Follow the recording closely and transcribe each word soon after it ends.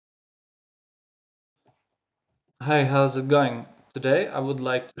Hi, how's it going? Today I would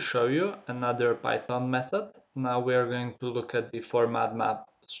like to show you another Python method. Now we are going to look at the format map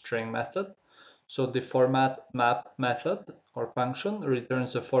string method. So the format map method or function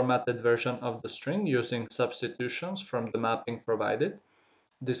returns a formatted version of the string using substitutions from the mapping provided.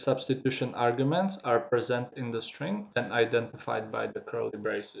 The substitution arguments are present in the string and identified by the curly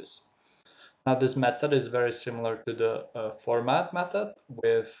braces. Now this method is very similar to the format method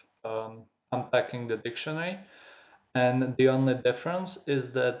with unpacking the dictionary, and the only difference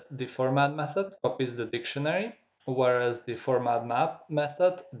is that the format method copies the dictionary, whereas the format map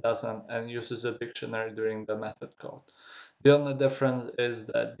method doesn't and uses a dictionary during the method call. The only difference is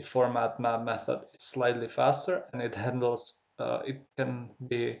that the format map method is slightly faster and it can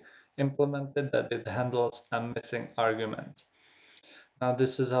be implemented that it handles a missing argument. Now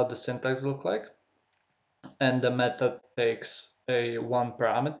this is how the syntax looks like, and the method takes a one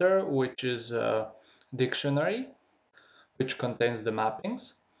parameter, which is a dictionary, which contains the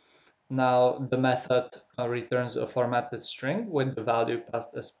mappings. Now the method returns a formatted string with the value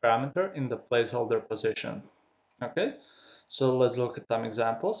passed as parameter in the placeholder position. Okay, so let's look at some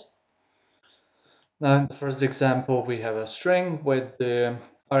examples. Now in the first example, we have a string with the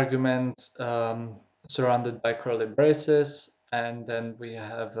arguments surrounded by curly braces, and then we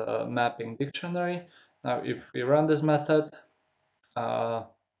have a mapping dictionary. Now if we run this method, uh,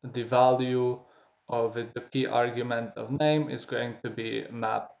 the value of it, the key argument of name is going to be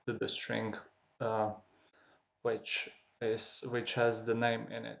mapped to the string uh, which has the name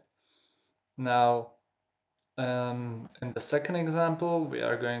in it. Now, in the second example, we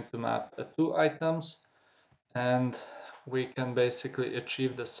are going to map two items, and we can basically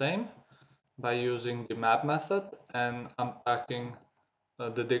achieve the same by using the map method and unpacking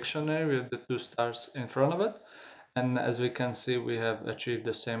the dictionary with the two stars in front of it. And as we can see, we have achieved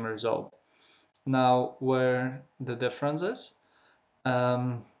the same result. Now, where the difference is,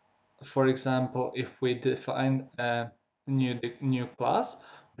 um, for example, if we define a new class,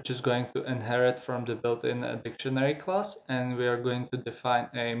 which is going to inherit from the built-in dictionary class, and we are going to define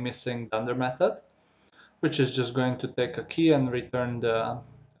a missing dunder method, which is just going to take a key and return the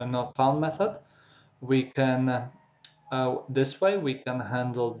not found method. We can this way we can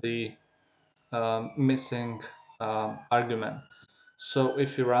handle the missing argument. So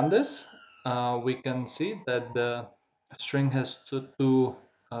if you run this, we can see that the string has two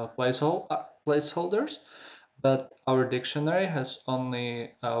placeholders, but our dictionary has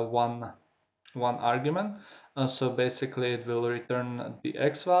only one argument. So basically it will return the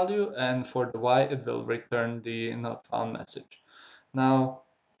X value, and for the Y it will return the not found message. Now,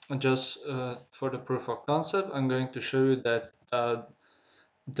 just for the proof of concept, I'm going to show you that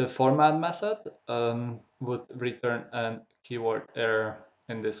the format method would return a keyword error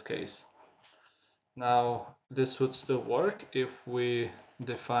in this case. Now, this would still work if we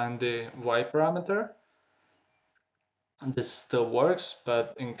define the Y parameter. This still works,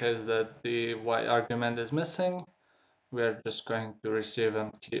 but in case that the Y argument is missing, we are just going to receive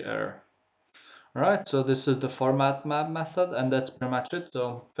a key error. Alright, so this is the format map method, and that's pretty much it.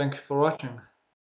 So thank you for watching.